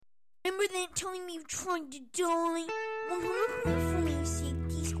Remember that time you tried to die? 100 for me,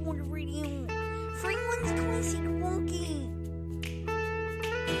 Safety Squad Radio. Franklin's Classic Rocket.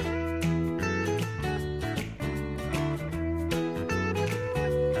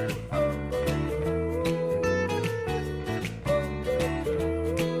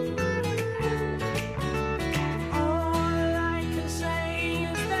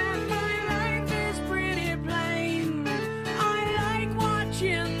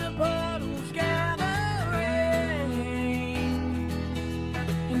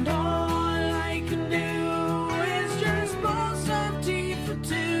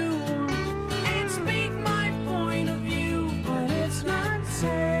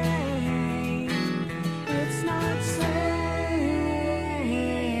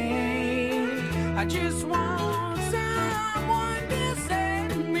 I just want someone to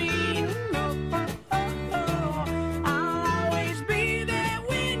set me. I'll always be there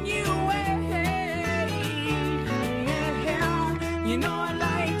when you wait. You know I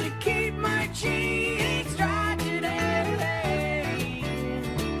like to keep my cheeks dry today.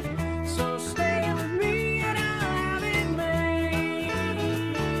 So stay with me and I'll have it made.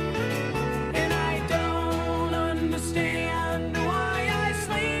 And I don't understand why I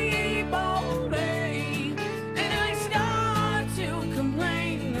sleep all day. And I start to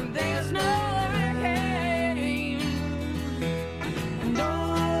complain that there's no way. And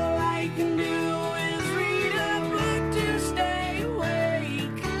all I can do is read a book to stay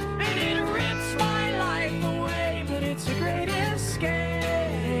awake. And it rips my life away, but it's a great escape.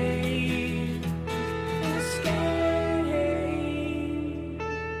 Escape.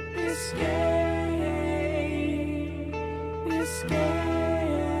 Escape. Escape.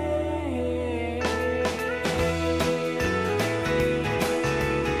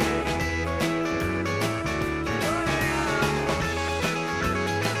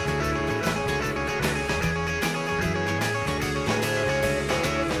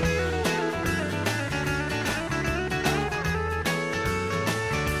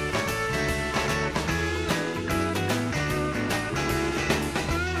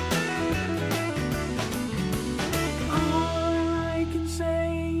 All I can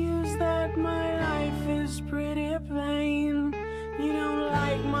say is that my life is pretty plain. You don't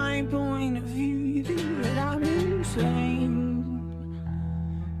like my point of view, you think that I'm insane.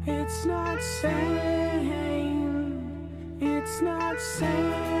 It's not sane. It's not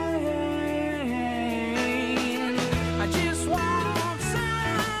sane. I just want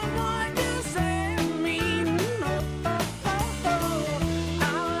someone to set me.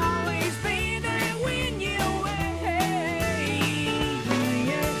 I'll always be there when you wait.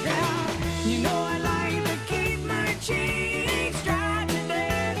 You know I like to keep my cheeks dry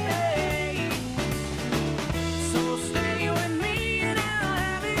today. So stay with me and I'll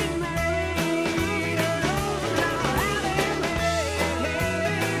have it made. I'll have it made.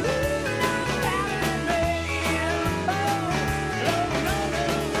 I'll have it made.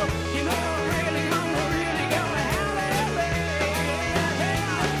 No, you know I'm really gonna have it made.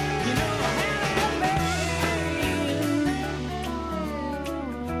 You know I'll have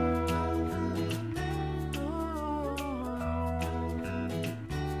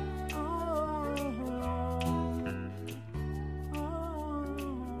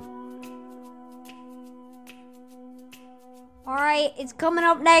Alright, it's coming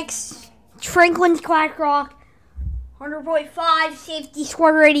up next. It's Franklin's Classic Rock. 100.5 Safety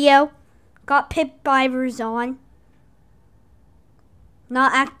Squad Radio. Got Pip Bivers on.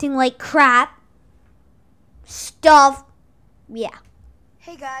 Not acting like crap. Stuff. Yeah.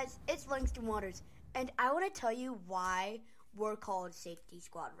 Hey guys, it's Langston Waters, and I want to tell you why we're called Safety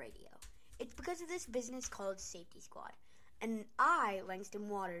Squad Radio. It's because of this business called Safety Squad, and I, Langston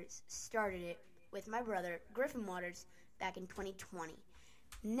Waters, started it with my brother, Griffin Waters, back in 2020.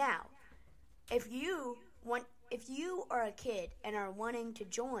 Now, if you are a kid and are wanting to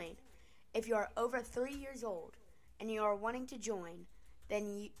join, if you are over 3 years old and you are wanting to join,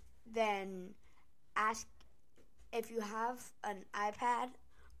 then ask. If you have an iPad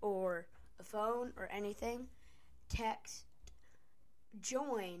or a phone or anything, text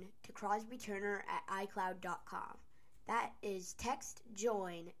join to Crosby Turner at iCloud.com. That is text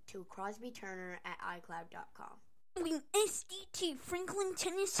join to Crosby Turner at iCloud.com. Moving SDT Franklin,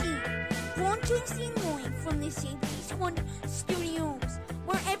 Tennessee, broadcasting live from the Safety Squad Studios,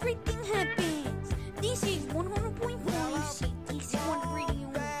 where everything happens. This is 100.5 Safety Squad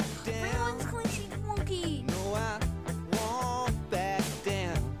Radio. Franklin's Classic Rocket. No, I won't back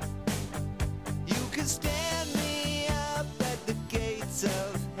down. You can stand me up at the gates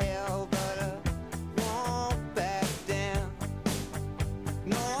of hell, but I won't back down.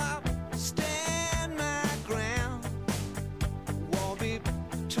 No, I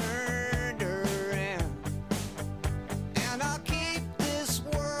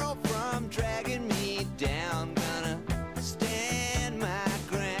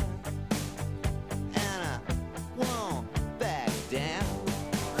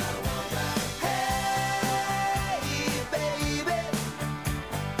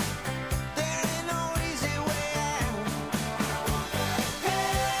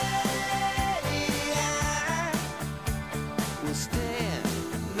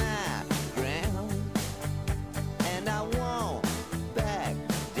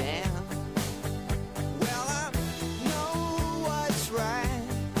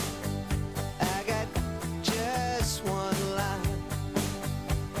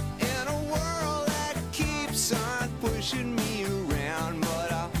pushing me around,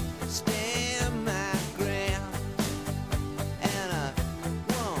 but I'll stand my ground, and I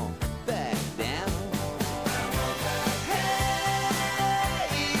won't back down. Hey,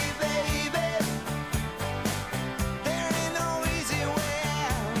 baby, there ain't no easy way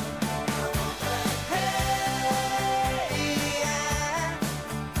out. Hey, I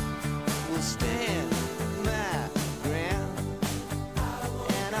will stand my ground,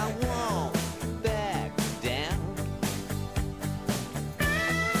 and I won't back down.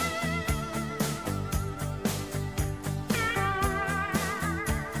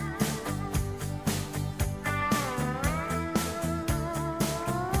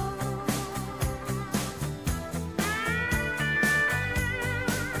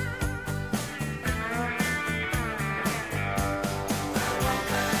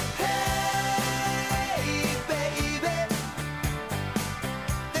 Hey, baby,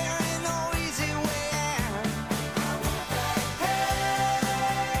 there ain't no easy way out. Hey,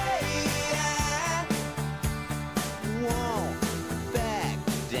 I won't back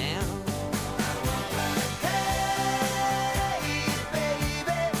down. Hey,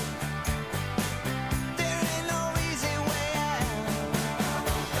 baby, there ain't no easy way out.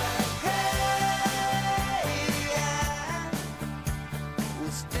 Hey, I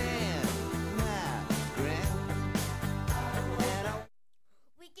will stand my ground, and I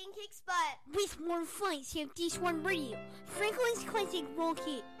We can kick butt. With more fights here, this one radio, Franklin's classic rock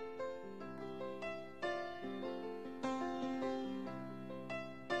hit.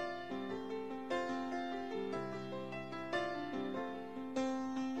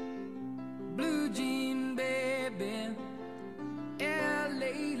 Blue jean baby,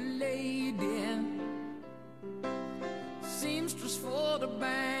 LA lady, seamstress for the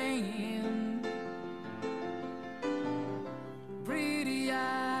band, pretty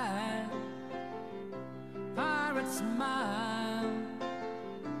eye, pirate smile.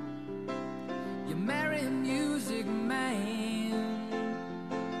 You marry a music man,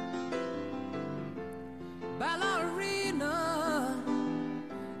 ballerina.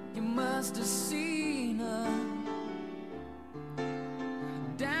 You must have seen her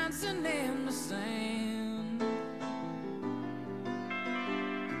dancing in the sand.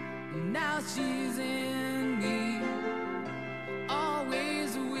 Now she's in me,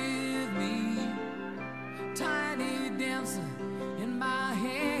 always with me, tiny dancer in my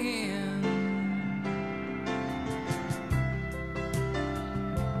hand.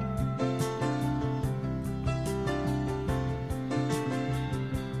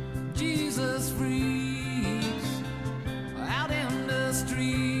 Jesus freaks out in the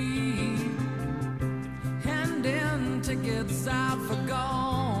street, handing tickets out for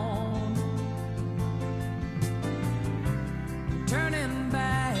gone, turning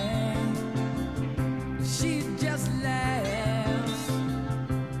back, she just laughs.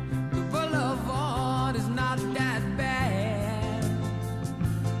 The boulevard is not that bad.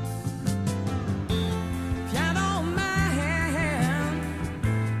 Piano man,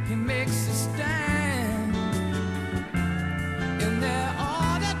 he makes a stand in their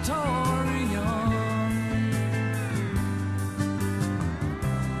auditorium,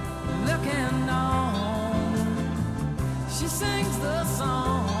 looking on. She sings the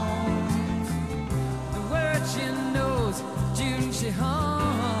songs, the words she knows, June she hums.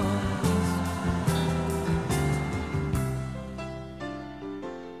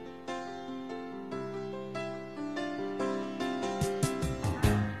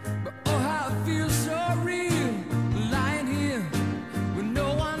 But oh, how it feels so real, lying here with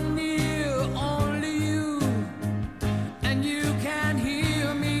no one near, only you, and you can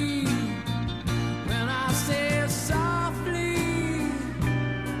hear me when I say softly,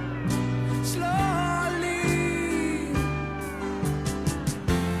 slowly.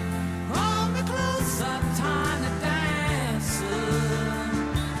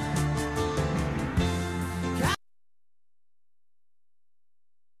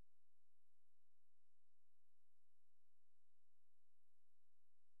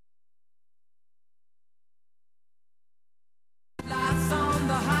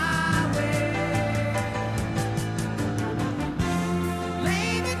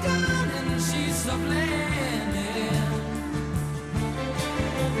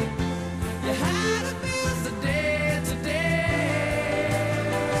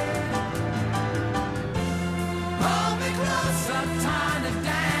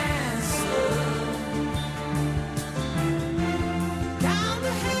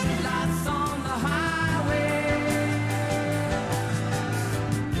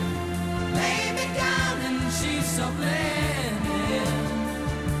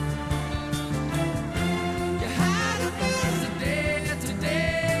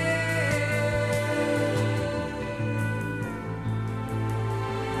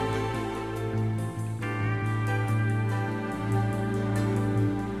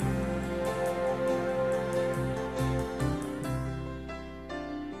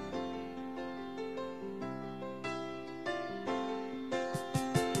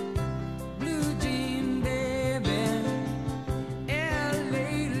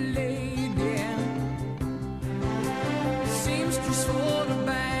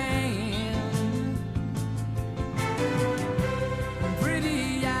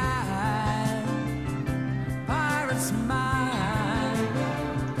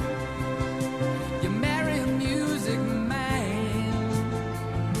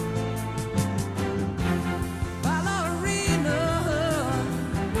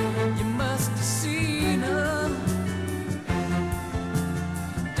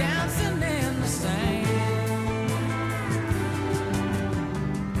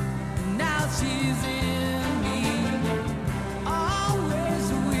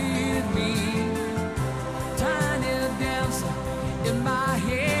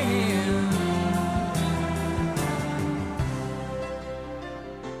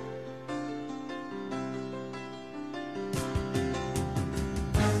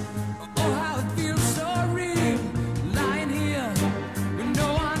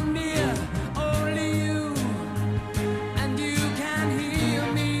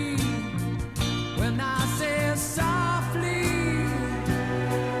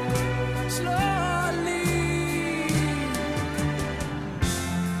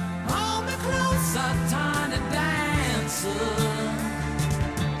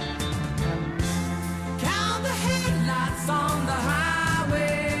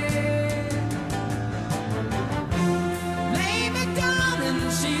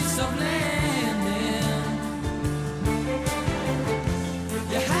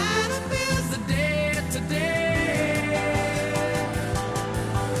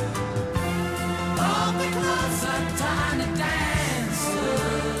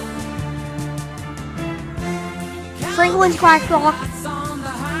 Franklin's Crash Rock.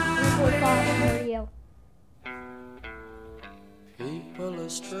 Radio. People are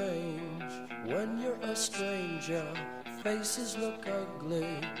strange when you're a stranger. Faces look ugly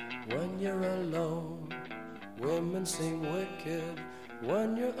when you're alone. Women seem wicked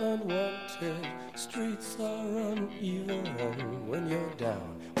when you're unwanted. Streets are uneven when you're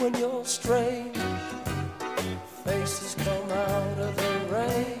down. When you're strange, faces come out of the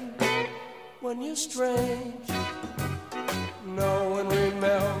rain. When you're strange, no one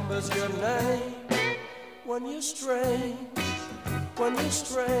remembers your name. When you're strange, when you're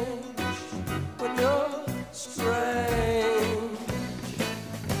strange, when you're strange.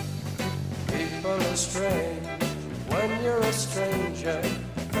 People are strange when you're a stranger.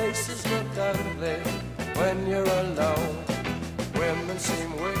 Faces look ugly when you're alone. Women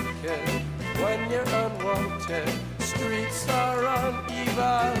seem wicked when you're unwanted. Streets are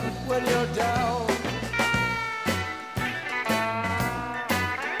uneven when you're down.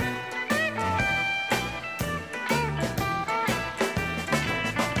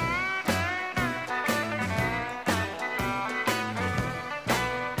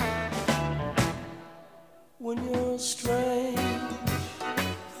 When you're strange,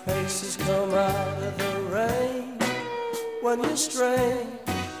 faces come out of the rain. When you're strange,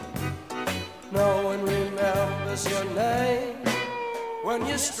 no one remembers your name. When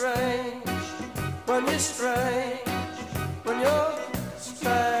you're strange, when you're strange, when you're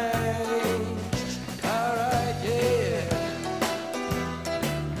strange. Alright, yeah.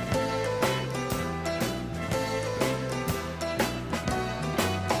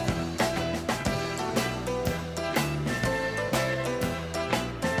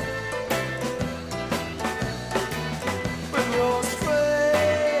 When you're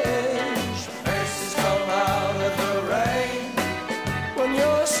strange, faces come out of the rain. When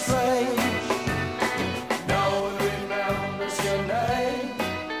you're strange, no one remembers your name.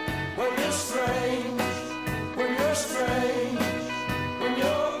 When you're strange, when you're strange, when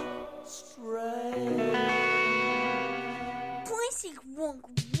you're strange. Classic rock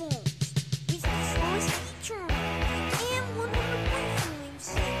rolls. It's the source feature. And 100.5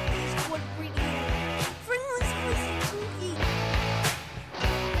 Safety Squad Radio. Franklin's Classic Cookie.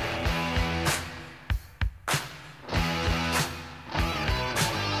 I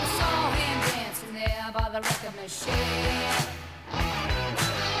saw him dancing there by the record machine. I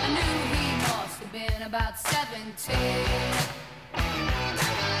knew he must have been about 17. He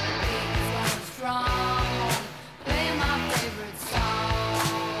was going strong, playing my favorite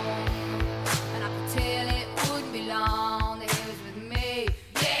song. And I could tell it wouldn't be long that he was with me,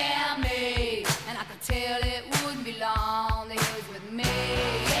 yeah, me. And I could tell it wouldn't be long that he was with me,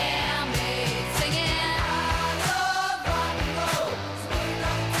 yeah, me. Singing, I love rock and roll. Spend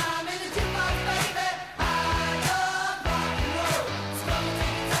enough time in the jukebox, baby. I love rock and roll. So come and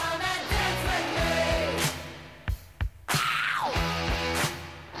take your time and dance with me. Ow!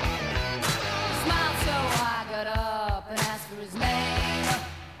 He smiled, so I got up and asked for his name.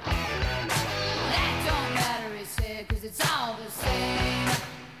 That don't matter, he said, 'cause it's all the same.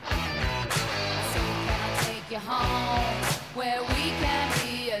 So can I take you home where we can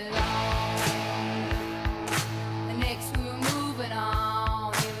be alone? The next we were moving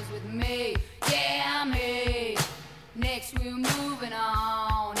on, he was with me, yeah, me. Next we were moving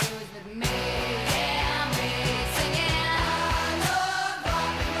on, he was with me, yeah, me. Singing, I love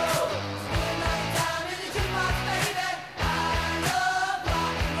rock and roll. Spend enough time in the jukebox, baby. I love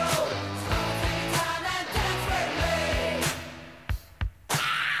rock and roll. So take your time and dance with me.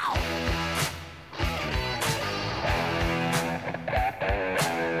 Ow!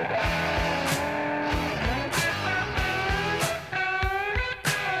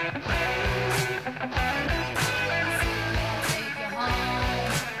 Take you home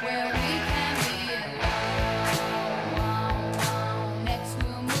where we can be alone. Next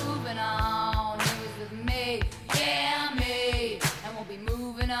we're moving on. He was with me, yeah, me. And we'll be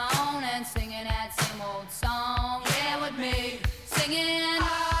moving on and singing that same old song, yeah, with me. Singing,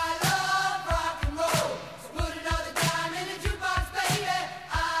 I love rock and roll. So put another dime in the jukebox, baby.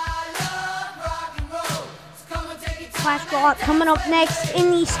 I love rock and roll. So come and take your time. Clash Rock coming up next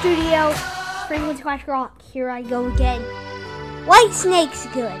in the studio. Franklin's Clash Rock. Here I go again. White Snake's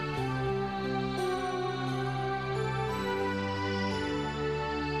good. I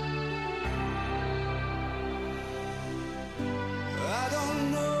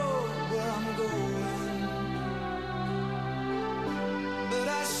don't know where I'm going, but I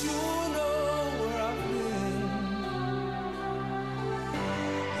sure know where I've been.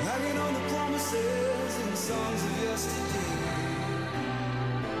 Hanging on the promises and songs of yesterday.